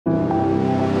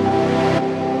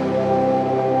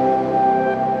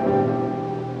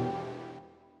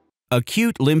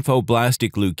Acute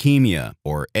lymphoblastic leukemia,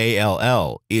 or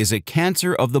ALL, is a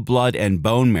cancer of the blood and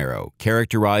bone marrow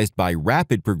characterized by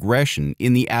rapid progression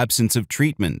in the absence of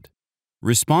treatment.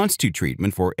 Response to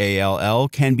treatment for ALL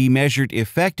can be measured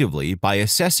effectively by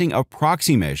assessing a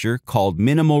proxy measure called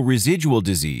minimal residual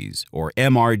disease, or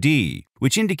MRD,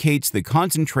 which indicates the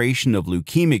concentration of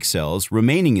leukemic cells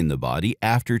remaining in the body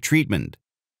after treatment.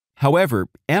 However,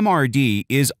 MRD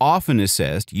is often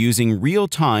assessed using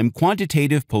real-time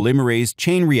quantitative polymerase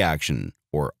chain reaction,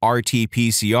 or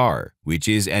RT-PCR, which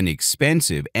is an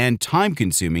expensive and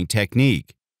time-consuming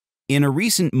technique. In a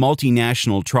recent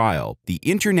multinational trial, the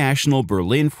International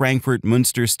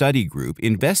Berlin-Frankfurt-Münster Study Group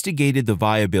investigated the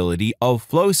viability of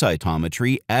flow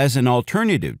cytometry as an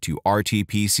alternative to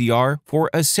RT-PCR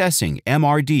for assessing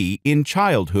MRD in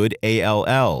childhood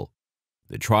ALL.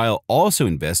 The trial also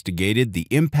investigated the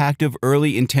impact of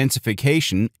early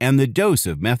intensification and the dose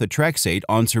of methotrexate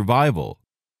on survival.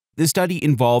 The study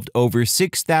involved over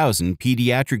 6,000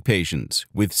 pediatric patients,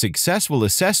 with successful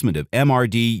assessment of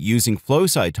MRD using flow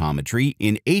cytometry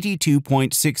in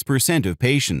 82.6% of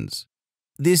patients.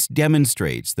 This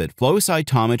demonstrates that flow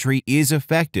cytometry is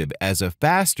effective as a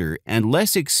faster and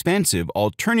less expensive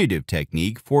alternative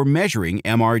technique for measuring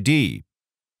MRD.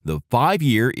 The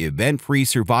 5-year event-free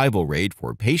survival rate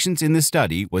for patients in the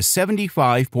study was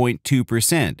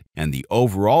 75.2%, and the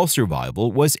overall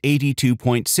survival was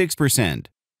 82.6%.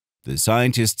 The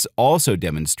scientists also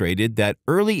demonstrated that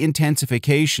early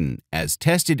intensification, as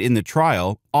tested in the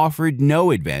trial, offered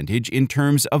no advantage in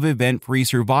terms of event-free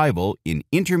survival in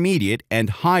intermediate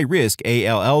and high-risk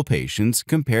ALL patients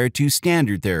compared to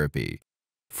standard therapy.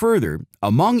 Further,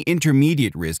 among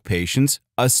intermediate-risk patients,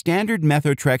 a standard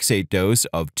methotrexate dose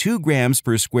of 2 grams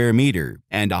per square meter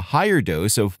and a higher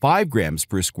dose of 5 grams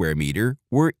per square meter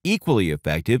were equally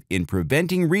effective in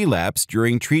preventing relapse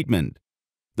during treatment.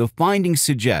 The findings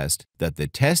suggest that the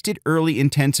tested early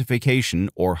intensification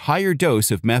or higher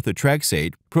dose of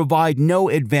methotrexate provide no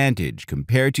advantage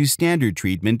compared to standard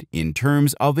treatment in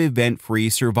terms of event-free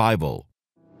survival.